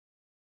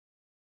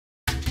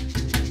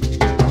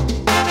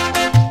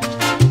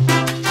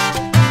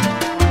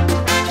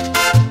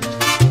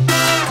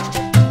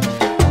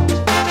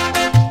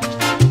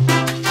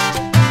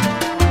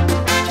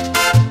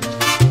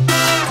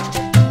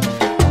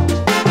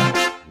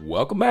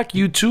Welcome back,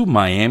 YouTube,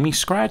 Miami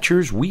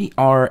Scratchers. We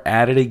are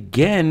at it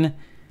again.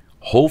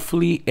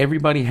 Hopefully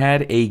everybody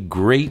had a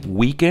great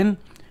weekend.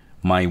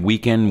 My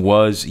weekend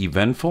was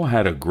eventful,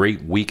 had a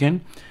great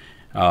weekend.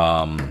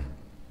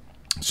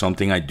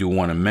 Something I do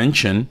want to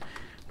mention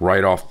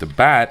right off the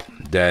bat,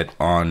 that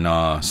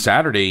on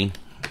Saturday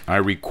I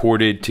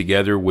recorded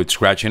together with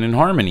Scratching in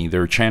Harmony,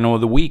 their channel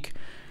of the week.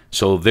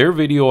 So their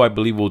video, I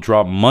believe, will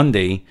drop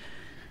Monday,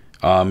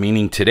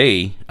 meaning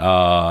today,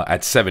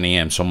 at 7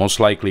 a.m. So most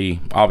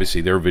likely,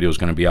 obviously, their video is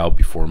going to be out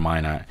before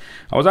mine. I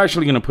was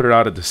actually going to put it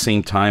out at the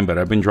same time, but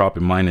I've been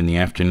dropping mine in the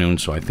afternoon,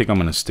 so I think I'm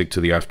going to stick to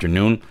the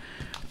afternoon.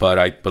 But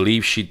I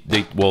believe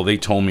they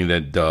told me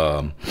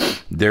that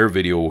their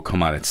video will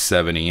come out at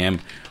 7 a.m.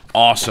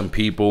 Awesome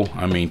people.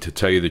 I mean, to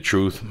tell you the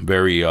truth,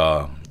 very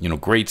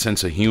great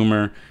sense of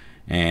humor.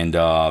 And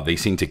they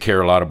seem to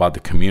care a lot about the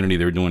community.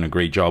 They're doing a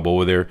great job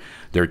over there.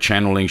 Their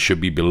channel link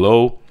should be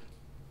below.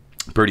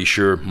 Pretty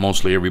sure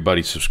mostly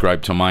everybody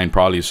subscribed to mine,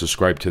 probably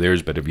subscribed to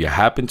theirs. But if you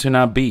happen to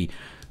not be,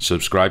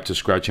 subscribe to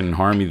Scratching in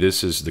Harmony.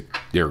 This is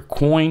their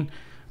coin.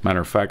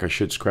 Matter of fact, I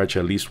should scratch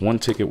at least one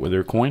ticket with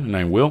their coin, and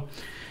I will.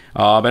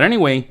 But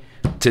anyway,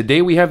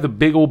 today we have the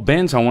big old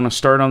bins. I want to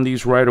start on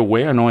these right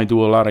away. I know I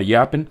do a lot of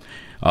yapping.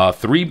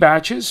 3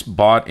 batches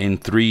bought in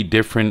 3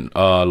 different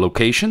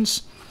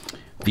locations.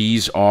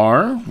 These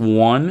are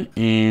 1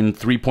 in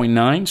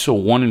 3.9, so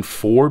 1 in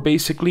 4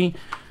 basically.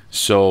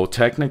 So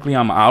technically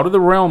I'm out of the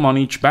realm on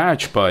each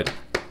batch, but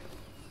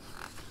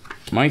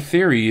my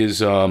theory is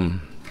that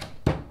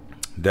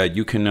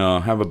you can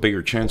have a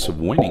bigger chance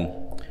of winning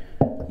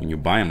when you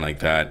buy them like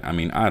that. I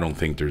mean, I don't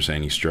think there's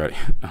any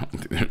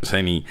there's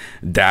any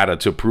data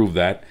to prove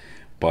that,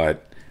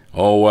 but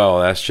oh well,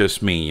 that's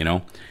just me, you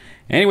know.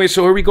 Anyway,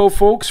 so here we go,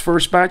 folks.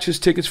 First batch is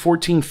tickets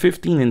 14,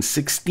 15, and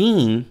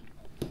 16.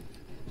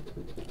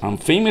 I'm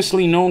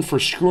famously known for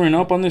screwing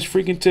up on this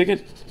freaking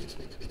ticket.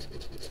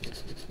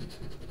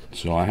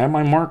 So I have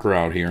my marker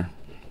out here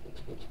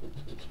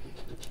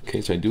in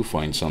case I do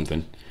find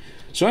something.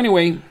 So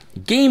anyway,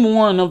 game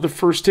 1 of the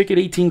first ticket,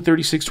 18,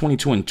 36,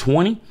 22, and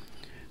 20.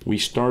 We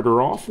start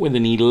her off with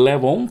an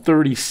 11,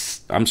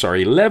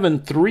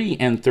 3,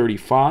 and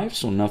 35.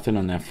 So nothing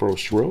on that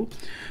first row.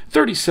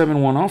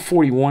 37 one off,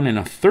 41 and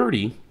a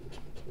 30.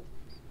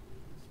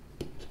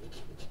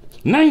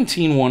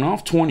 19 one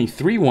off,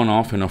 23 one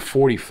off, and a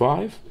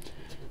 45.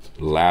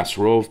 Last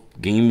row of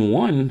game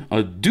 1,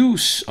 a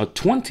deuce, a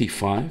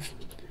 25,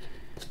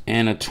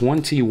 and a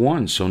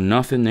 21. So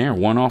nothing there.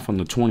 One off on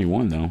the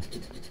 21 though.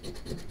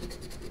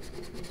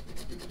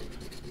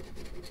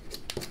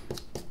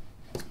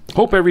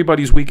 Hope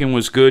everybody's weekend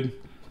was good.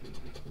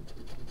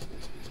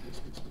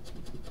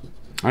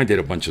 I did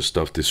a bunch of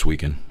stuff this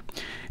weekend.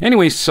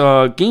 Anyways,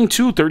 game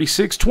 2,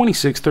 36,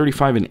 26,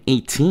 35, and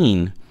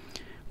 18.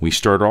 We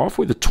start off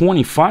with a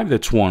 25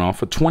 that's one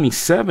off, a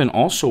 27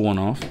 also one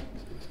off,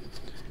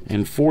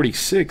 and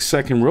 46,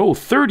 second row,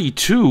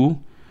 32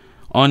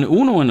 on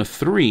Uno and a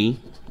 3,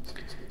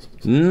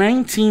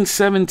 19,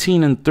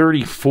 17, and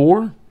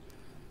 34.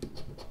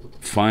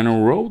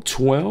 Final row,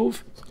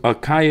 12, a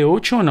Calle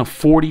Ocho and a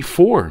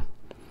 44.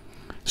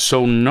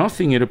 So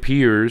nothing, it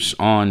appears,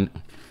 on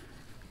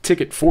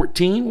ticket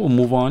 14. We'll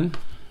move on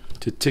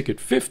to ticket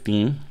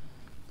 15.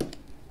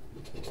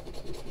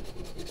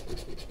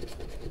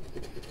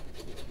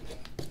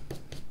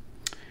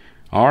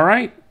 All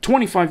right,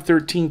 25,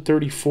 13,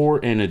 34,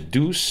 and a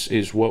deuce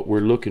is what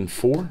we're looking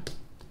for.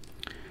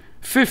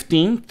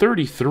 15,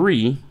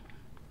 33,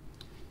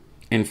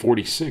 and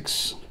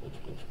 46.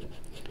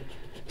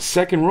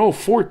 Second row,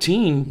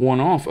 14, one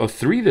off, a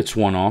 3 that's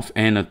one off,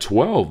 and a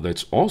 12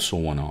 that's also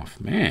one off.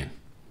 Man.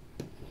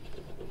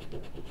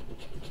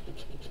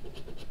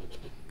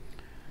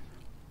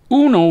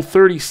 Uno,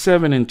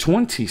 37 and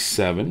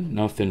 27.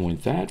 Nothing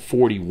with that.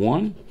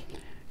 41.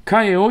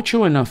 Calle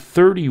Ocho and a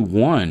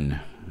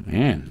 31.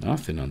 Man,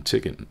 nothing on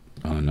ticket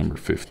number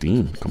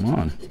 15. Come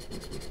on.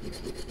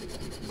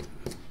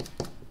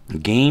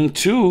 Game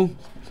 2.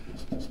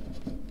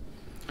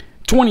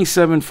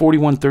 27,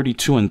 41,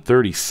 32, and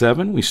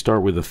 37. We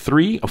start with a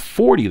 3, a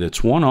 40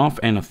 that's one off,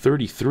 and a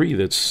 33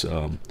 that's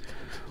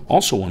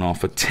also one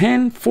off. A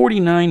 10,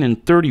 49,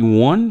 and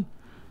 31.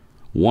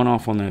 One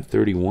off on that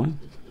 31.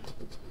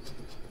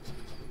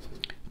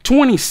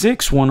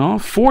 26, one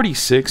off,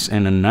 46,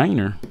 and a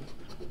 9er.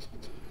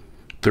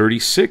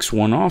 36,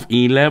 one off,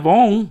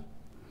 11.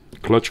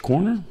 Clutch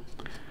corner.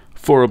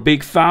 For a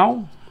big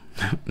thou.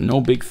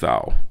 No big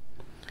thou.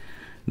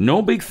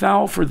 No big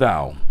thou for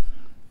thou.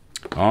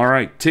 All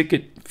right,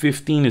 ticket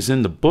 15 is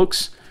in the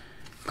books.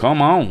 Come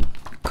on.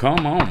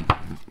 Come on.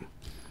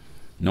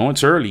 No,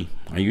 it's early.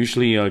 I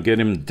usually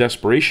get in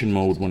desperation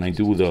mode when I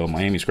do the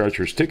Miami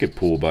Scratchers ticket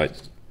pool, but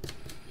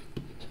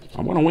I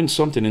want to win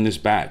something in this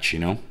batch, you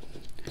know.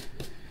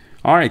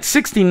 All right,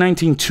 16,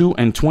 19, 2,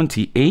 and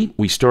 28.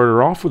 We started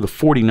off with a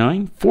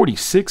 49,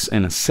 46,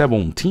 and a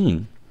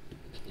 17.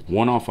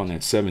 One off on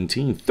that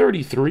 17.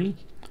 33,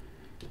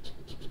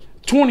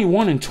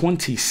 21, and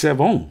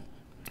 27.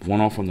 One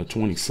off on the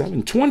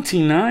 27.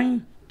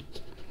 29,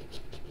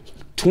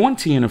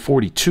 20, and a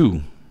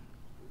 42.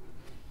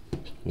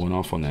 One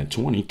off on that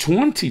 20.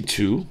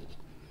 22.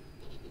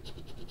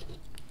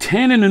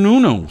 10 and an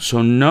uno.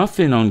 So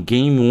nothing on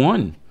game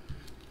one.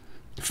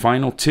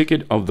 Final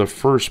ticket of the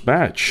first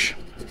batch.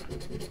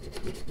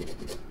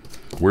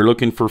 We're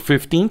looking for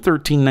 15,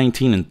 13,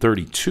 19, and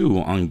 32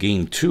 on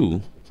game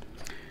two.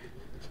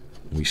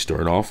 We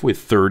start off with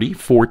 30,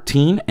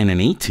 14, and an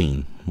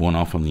 18. One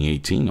off on the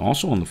 18,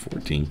 also on the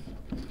 14.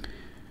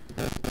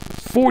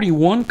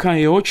 41,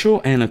 Calle Ocho,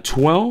 and a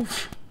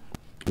 12.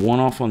 One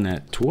off on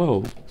that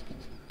 12.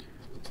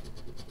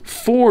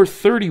 4,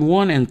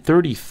 31, and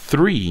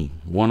 33.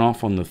 One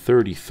off on the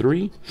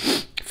 33.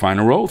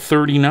 Final row,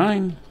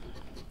 39.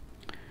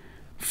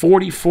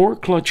 44,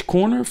 clutch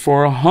corner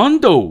for a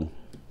hundo.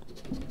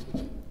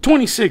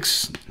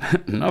 26,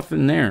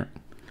 nothing there.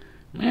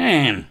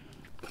 Man.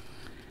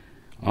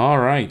 All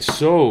right,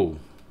 so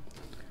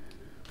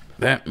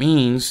that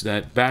means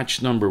that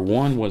batch number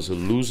one was a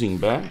losing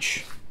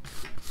batch.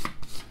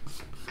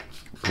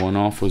 One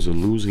off was a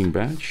losing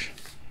batch.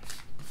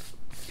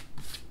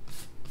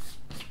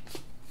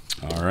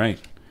 All right.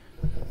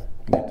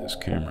 Get this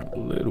camera a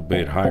little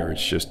bit higher.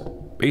 It's just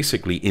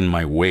basically in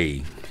my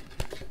way.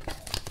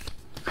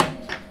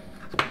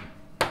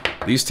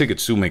 These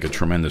tickets do make a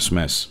tremendous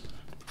mess.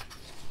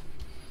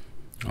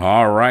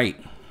 All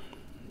right.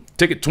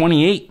 Ticket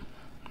 28.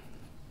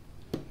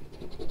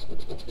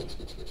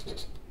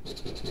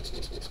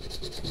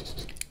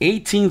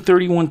 $18,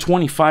 $31,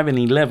 $25, and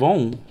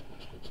 $11.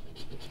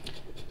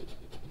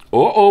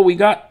 Uh-oh,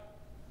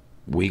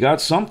 we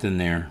got something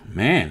there.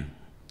 Man,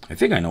 I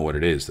think I know what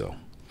it is, though.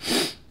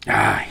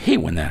 I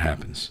hate when that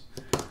happens.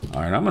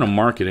 All right, I'm going to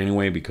mark it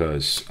anyway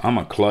because I'm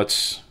a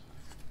klutz.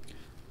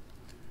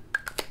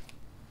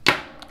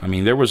 I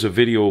mean, there was a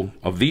video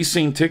of these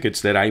same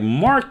tickets that I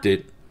marked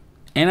it,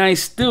 and I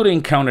still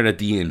didn't count it at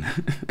the end.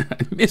 I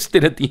missed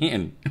it at the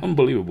end.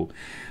 Unbelievable.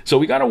 So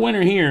we got a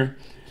winner here.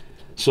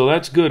 So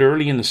that's good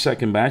early in the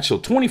second batch. So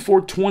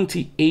 24,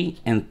 28,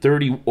 and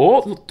 30.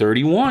 Oh,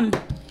 31.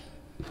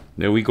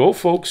 There we go,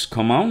 folks.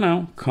 Come on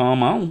now.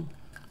 Come on.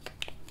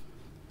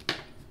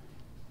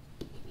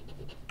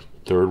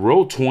 Third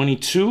row,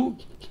 22,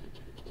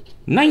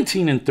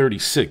 19, and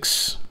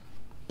 36.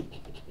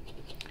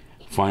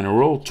 Final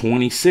row,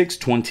 26,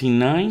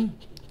 29,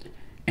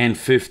 and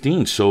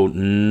 15. So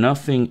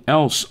nothing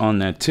else on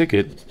that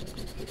ticket.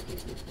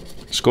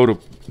 Let's go to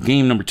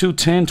game number 2,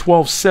 10,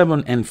 12,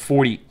 7, and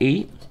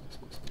 48.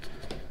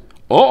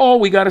 Uh-oh,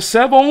 we got a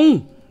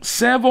 7.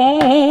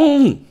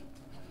 7.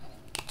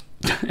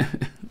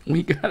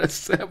 We got a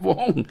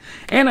 7.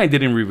 And I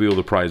didn't reveal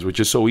the prize, which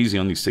is so easy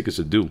on these tickets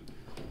to do.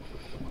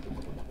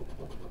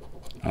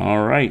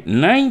 All right,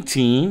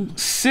 19,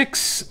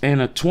 6,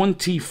 and a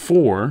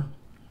 24.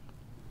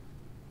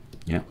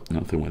 Yeah,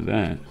 nothing with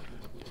that.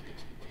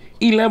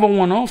 11,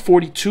 1 off,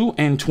 42,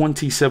 and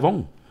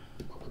 27.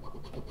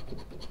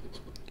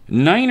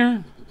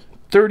 Niner,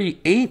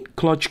 38,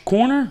 clutch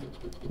corner,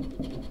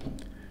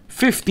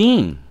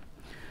 15.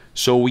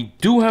 So we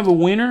do have a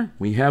winner.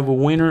 We have a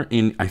winner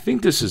in, I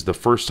think this is the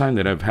first time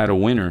that I've had a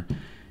winner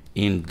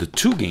in the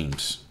 2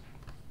 games.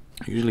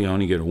 Usually I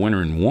only get a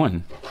winner in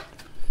 1.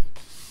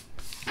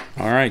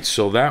 All right,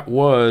 so that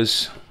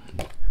was,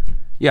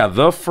 yeah,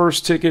 the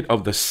first ticket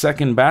of the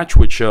second batch,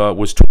 which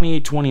was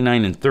 28,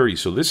 29, and 30.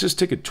 So this is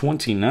ticket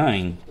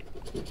 29.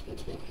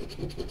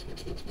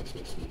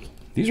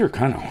 These are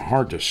kind of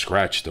hard to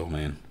scratch, though,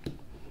 man.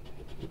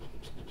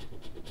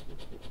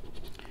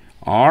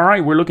 All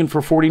right, we're looking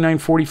for 49,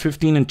 40,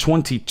 15, and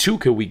 22.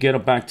 Could we get a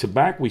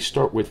back-to-back? We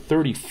start with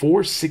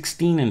 34,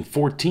 16, and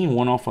 14.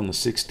 One off on the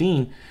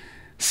 16.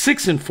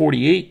 6 and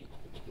 48.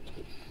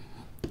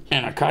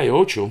 And a Calle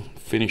Ocho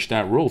finished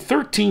that roll.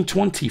 13,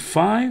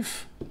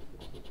 25.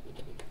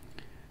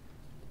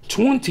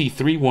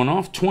 23, one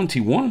off.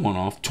 21, one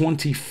off.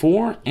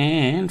 24,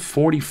 and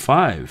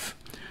 45.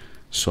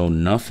 So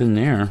nothing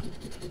there.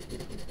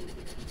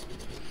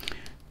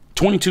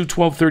 22,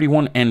 12,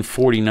 31, and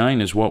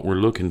 49 is what we're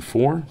looking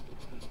for.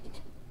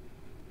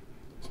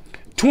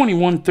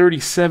 21,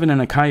 37, and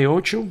a Calle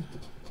Ocho.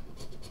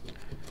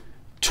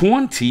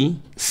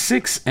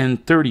 26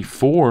 and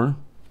 34.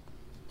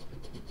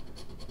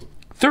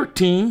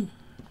 13,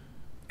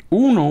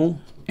 uno,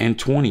 and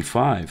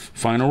 25.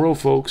 Final row,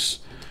 folks.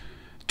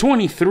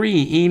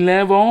 23,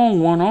 11,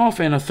 one off,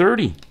 and a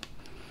 30.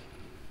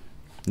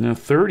 Now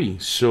 30.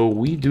 So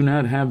we do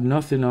not have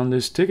nothing on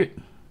this ticket.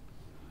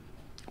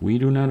 We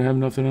do not have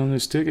nothing on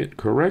this ticket.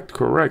 Correct?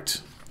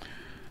 Correct.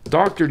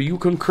 Doctor, do you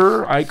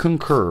concur? I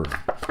concur.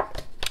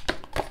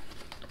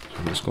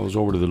 So this goes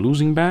over to the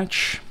losing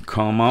batch.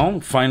 Come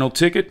on. Final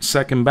ticket,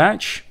 second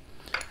batch.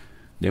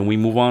 Then we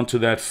move on to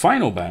that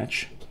final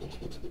batch.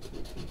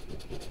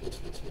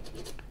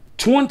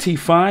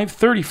 25,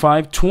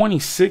 35,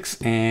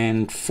 26,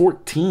 and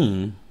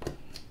 14.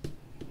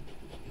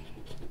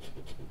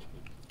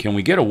 Can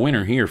we get a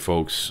winner here,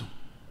 folks?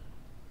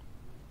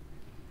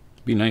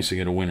 Be nice to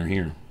get a winner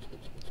here.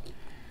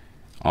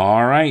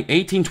 All right,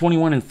 18,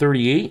 21, and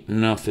 38.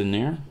 Nothing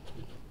there.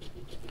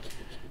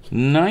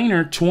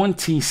 Niner,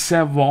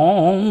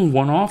 27,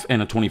 one off,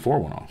 and a 24,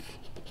 one off.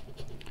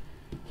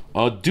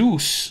 a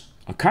deuce,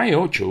 a calle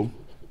ocho,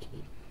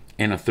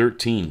 and a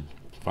 13.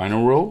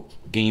 Final row,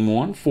 game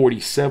 1,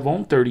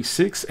 47,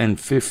 36, and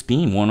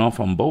 15. One off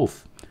on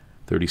both,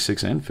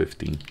 36 and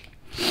 15.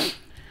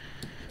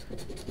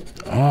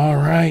 All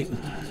right.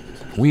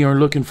 We are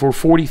looking for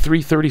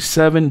 43,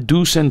 37,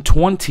 deuce, and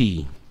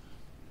 20.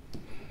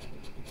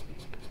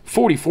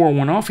 44,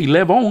 one off,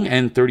 11,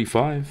 and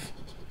 35.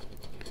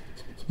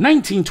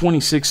 19,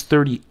 26,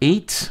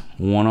 38.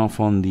 One off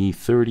on the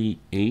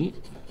 38.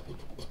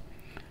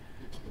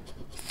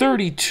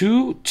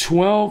 32,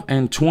 12,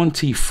 and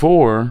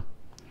 24.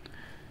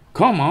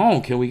 Come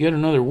on, can we get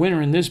another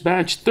winner in this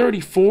batch?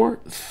 34,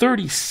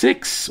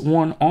 36,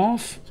 one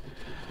off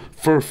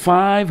for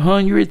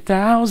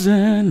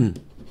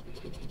 500,000.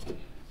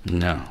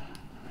 No.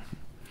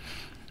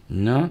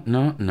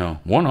 No.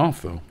 One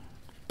off, though.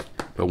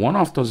 But one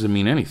off doesn't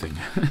mean anything.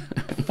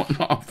 One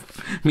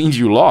off means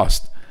you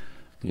lost,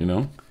 you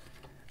know?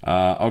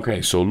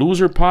 Okay, so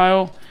loser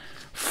pile.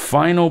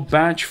 Final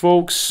batch,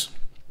 folks.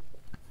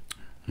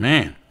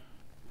 Man.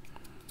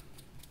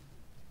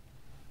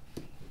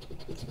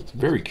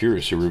 Very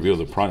curious to reveal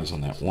the prize on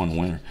that one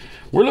winner.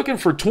 We're looking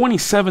for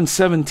 27,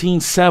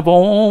 17,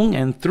 7,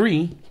 and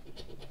 3.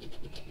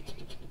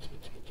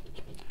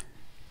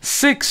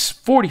 6,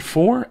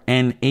 44,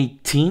 and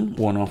 18.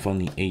 One off on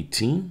the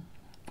 18.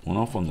 One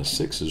off on the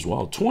 6 as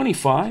well.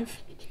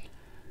 25,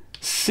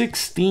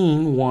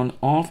 16, one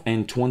off,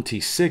 and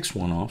 26,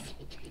 one off.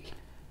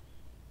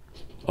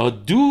 A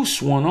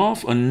deuce, one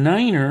off, a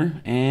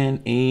niner,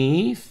 and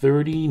a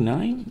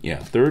 39. Yeah,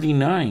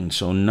 39.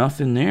 So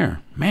nothing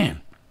there. Man.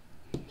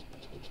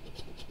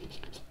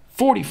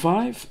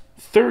 45,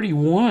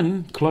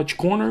 31, clutch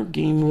corner,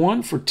 game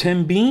 1 for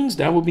 10 beans.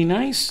 That would be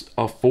nice.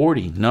 A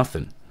 40,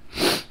 nothing.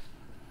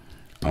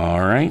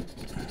 All right.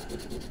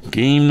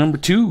 Game number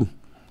 2.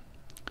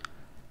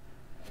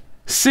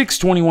 6,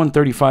 21,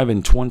 35,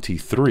 and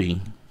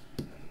 23.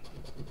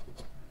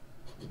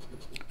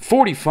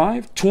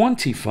 45,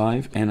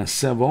 25, and a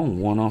 7.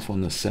 One off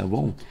on the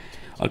 7.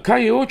 A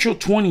calle ocho,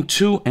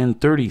 22, and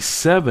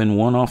 37.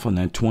 One off on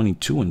that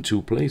 22 in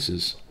 2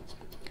 places.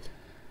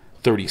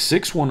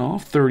 36, one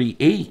off.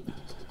 38,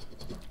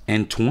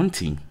 and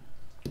 20.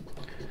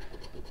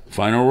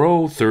 Final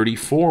row,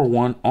 34,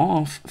 one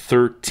off.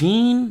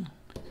 13.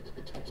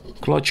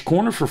 Clutch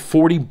corner for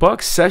 40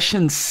 bucks.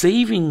 Session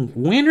saving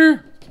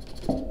winner.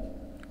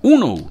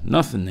 Uno,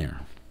 nothing there.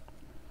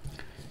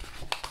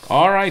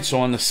 All right, so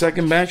on the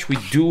second batch, we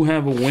do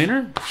have a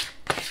winner.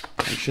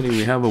 Actually,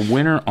 we have a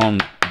winner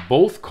on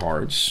both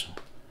cards,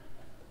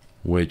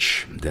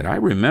 which, that I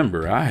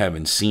remember, I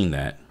haven't seen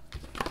that.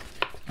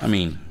 I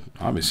mean,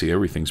 obviously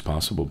everything's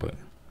possible, but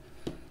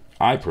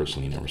I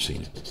personally never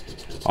seen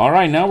it. All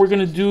right, now we're going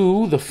to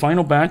do the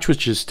final batch,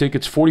 which is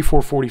tickets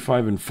 44,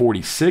 45, and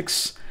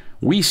 46.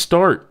 We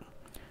start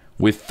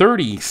with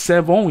 30,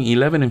 7,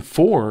 11, and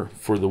 4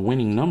 for the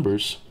winning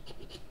numbers.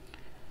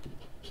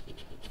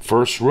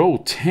 First row,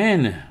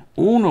 10,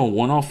 uno,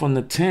 one off on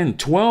the 10,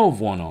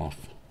 12, one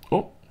off.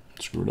 Oh,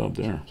 screwed up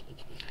there.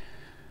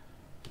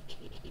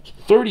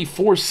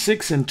 34,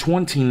 6, and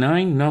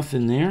 29,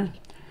 nothing there.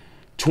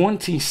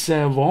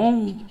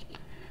 27,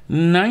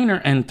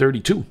 niner, and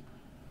 32.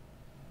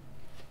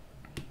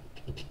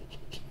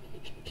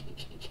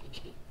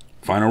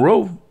 Final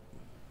row,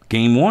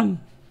 game 1.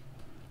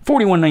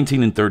 41,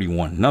 19, and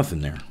 31.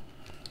 Nothing there.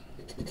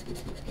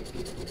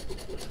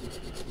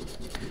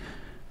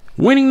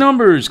 Winning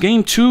numbers.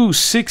 Game 2,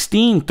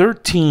 16,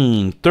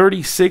 13,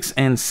 36,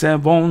 and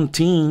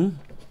 17.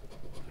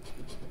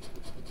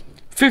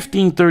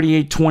 15,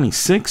 38,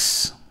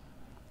 26.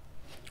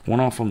 One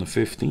off on the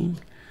 15.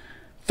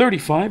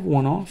 35,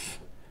 one off.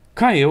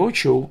 Calle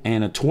ocho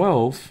and a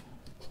 12.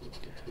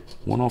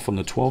 One off on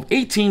the 12.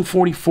 18,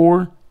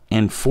 44,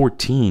 and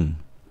 14.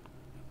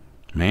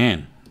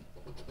 Man.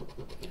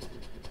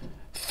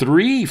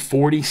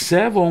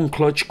 347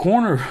 clutch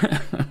corner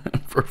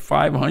for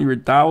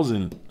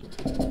 500,000.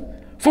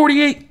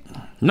 48,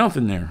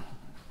 nothing there.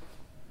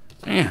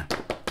 Man,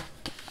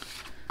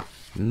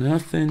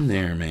 nothing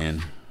there,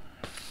 man.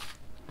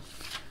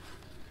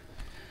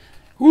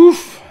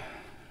 Oof.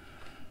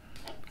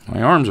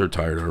 My arms are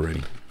tired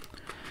already.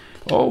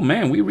 Oh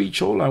man, we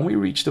reached, hold on, we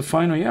reached the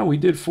final. Yeah, we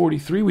did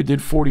 43, we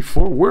did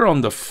 44. We're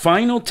on the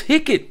final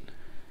ticket.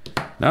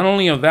 Not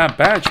only of that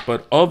batch,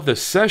 but of the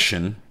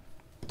session.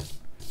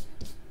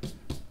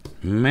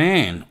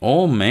 Man,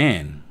 oh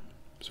man.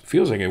 It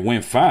feels like it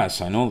went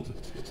fast. I know,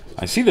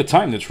 I see the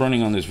time that's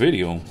running on this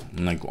video.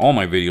 And like all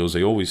my videos,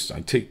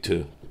 I take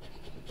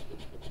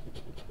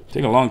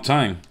a long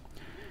time.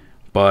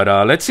 But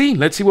let's see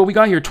what we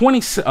got here.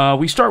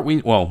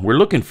 We're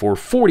looking for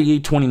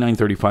 48, 29,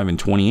 35, and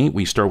 28.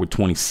 We start with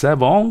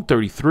 27,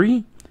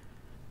 33,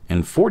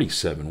 and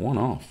 47. One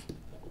off.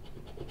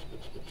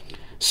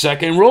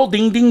 Second roll,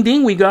 ding, ding,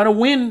 ding. We got a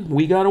win.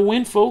 We got a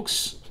win,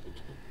 folks.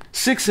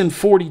 6 and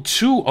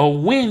 42, a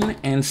win,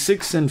 and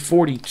 6 and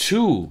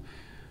 42.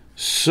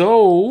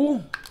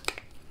 So,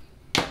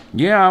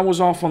 yeah, I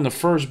was off on the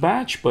first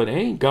batch, but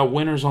hey, got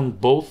winners on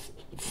both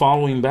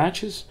following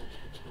batches.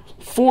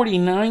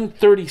 49,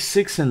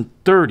 36, and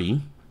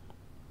 30.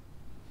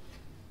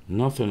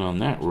 Nothing on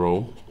that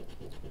row.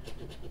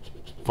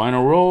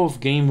 Final row of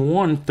game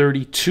 1,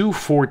 32,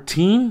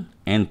 14,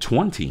 and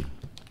 20.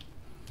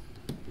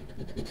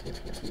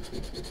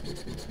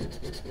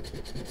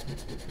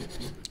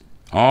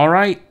 All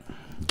right.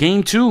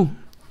 Game 2,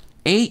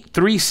 8,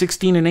 3,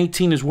 16, and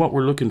 18 is what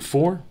we're looking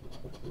for.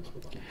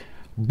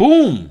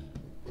 Boom.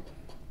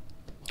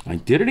 I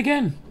did it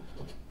again.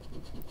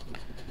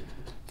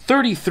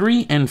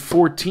 33 and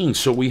 14.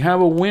 So we have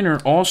a winner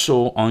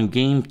also on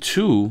game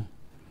 2.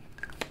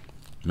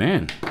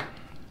 Man,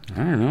 I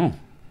don't know.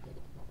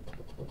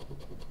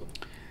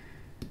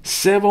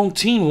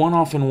 17, one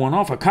off and one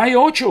off. Acai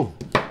ocho.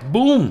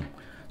 Boom.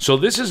 So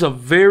this is a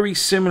very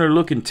similar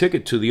looking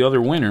ticket to the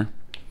other winner.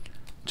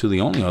 To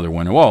the only other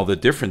winner. Well, the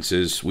difference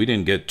is we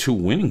didn't get 2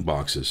 winning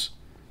boxes.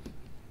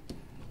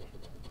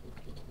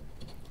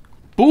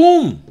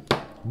 Boom.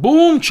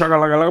 Boom.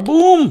 Chagalagala.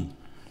 Boom.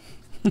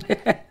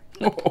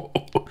 Oh,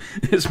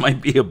 this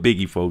might be a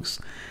biggie, folks.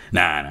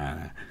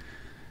 Nah.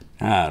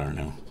 I don't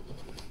know.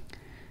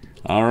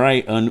 All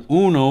right, an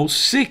Uno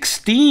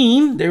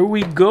 16. There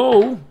we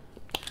go.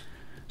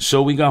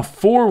 So we got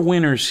 4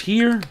 winners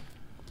here.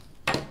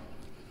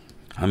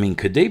 I mean,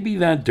 could they be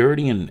that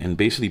dirty and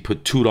basically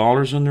put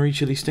 $2 under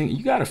each of these things?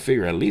 You got to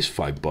figure at least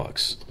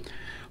 $5.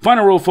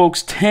 Final row,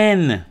 folks.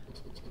 10,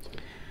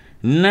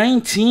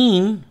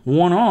 19,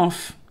 one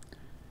off.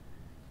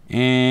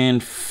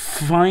 And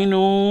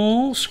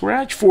final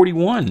scratch,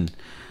 41.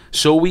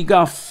 So we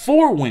got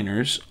 4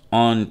 winners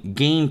on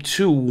game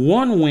 2,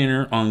 1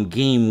 winner on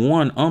game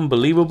 1.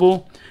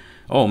 Unbelievable.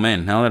 Oh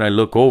man, now that I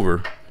look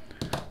over,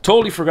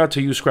 totally forgot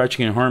to use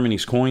Scratching in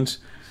Harmony's coins.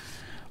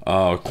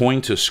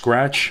 Coin to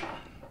scratch.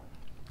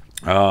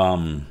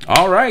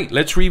 All right,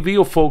 let's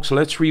reveal, folks.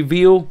 Let's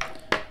reveal.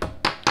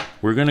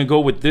 We're gonna go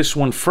with this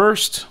one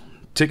first.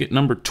 Ticket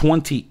number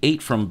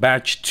 28 from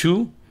batch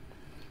 2.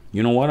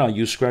 You know what? I'll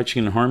use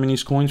Scratching in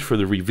Harmony's coins for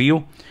the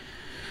reveal.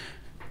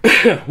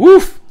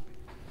 Woof!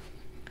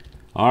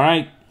 All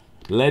right,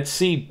 let's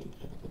see.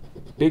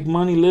 Big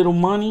money, little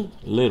money?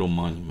 Little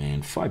money,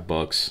 man.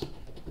 $5.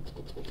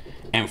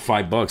 And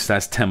 $5,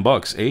 that's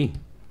 $10. Hey,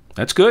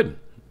 that's good.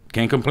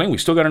 Can't complain. We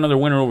still got another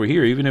winner over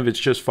here, even if it's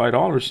just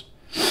 $5.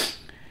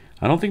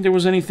 I don't think there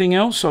was anything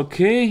else.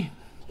 Okay,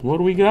 what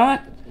do we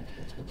got?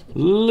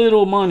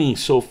 Little money,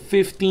 so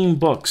 $15.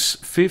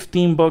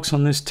 $15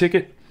 on this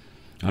ticket.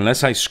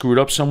 Unless I screwed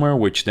up somewhere,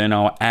 which then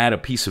I'll add a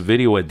piece of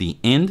video at the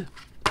end.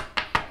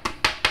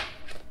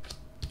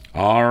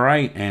 All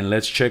right, and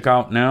let's check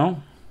out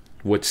now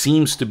what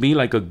seems to be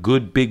like a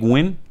good big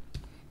win.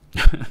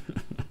 I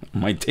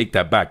might take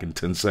that back in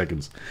 10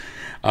 seconds.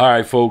 All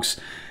right, folks.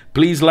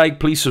 Please like,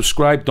 please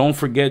subscribe. Don't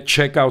forget,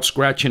 check out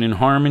Scratching in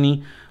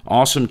Harmony.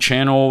 Awesome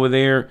channel over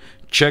there.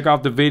 Check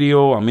out the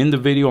video. I'm in the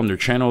video. I'm their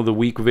Channel of the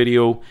Week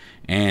video.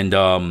 And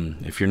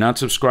if you're not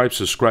subscribed,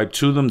 subscribe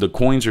to them. The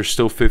coins are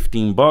still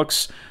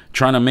 $15.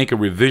 Trying to make a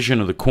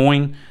revision of the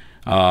coin.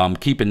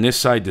 Keeping this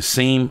side the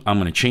same. I'm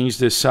going to change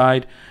this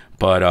side.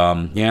 But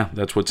yeah,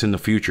 that's what's in the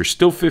future.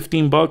 Still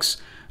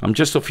 $15. I'm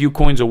just a few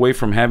coins away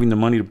from having the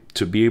money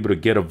to be able to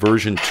get a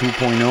version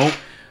 2.0.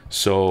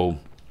 So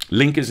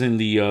link is in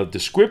the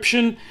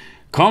description.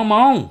 Come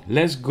on,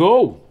 let's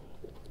go.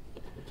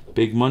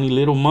 Big money,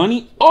 little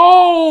money.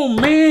 Oh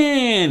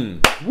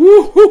man!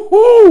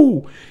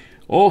 Woo-hoo-hoo!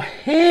 Oh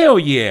hell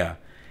yeah!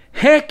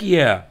 Heck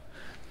yeah!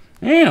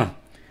 Damn!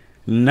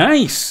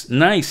 Nice,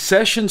 nice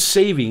session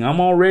saving. I'm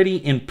already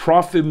in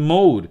profit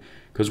mode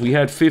because we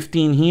had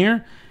 15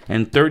 here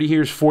and 30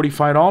 here is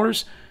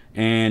 $45.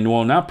 And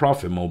well, not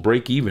profit mode,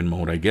 break even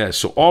mode, I guess.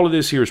 So all of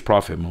this here is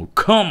profit mode.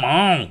 Come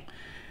on,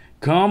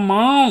 come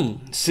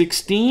on!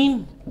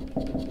 16,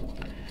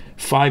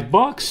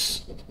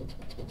 $5.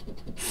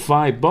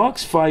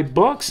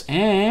 $5,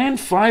 and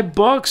 $5,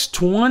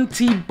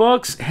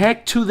 $20.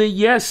 Heck to the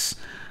yes.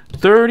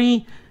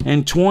 30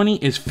 and 20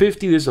 is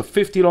 50. There's a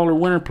 $50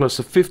 winner plus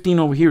a 15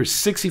 over here is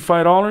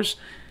 $65.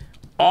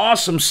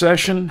 Awesome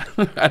session,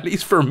 at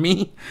least for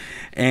me.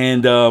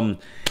 And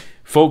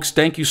folks,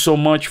 thank you so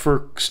much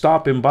for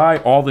stopping by.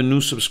 All the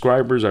new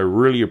subscribers, I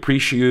really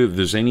appreciate it. If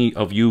there's any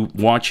of you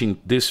watching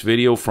this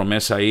video from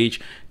SIH,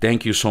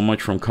 thank you so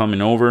much for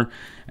coming over.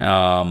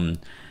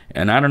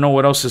 And I don't know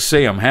what else to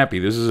say. I'm happy.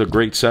 This is a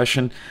great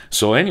session.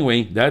 So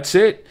anyway, that's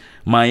it.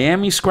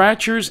 Miami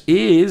Scratchers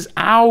is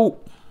out.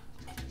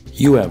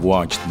 You have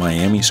watched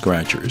Miami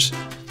Scratchers.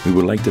 We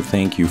would like to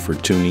thank you for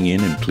tuning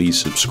in, and please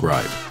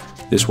subscribe.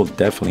 This will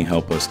definitely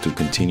help us to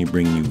continue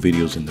bringing you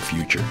videos in the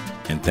future.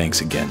 And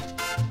thanks again.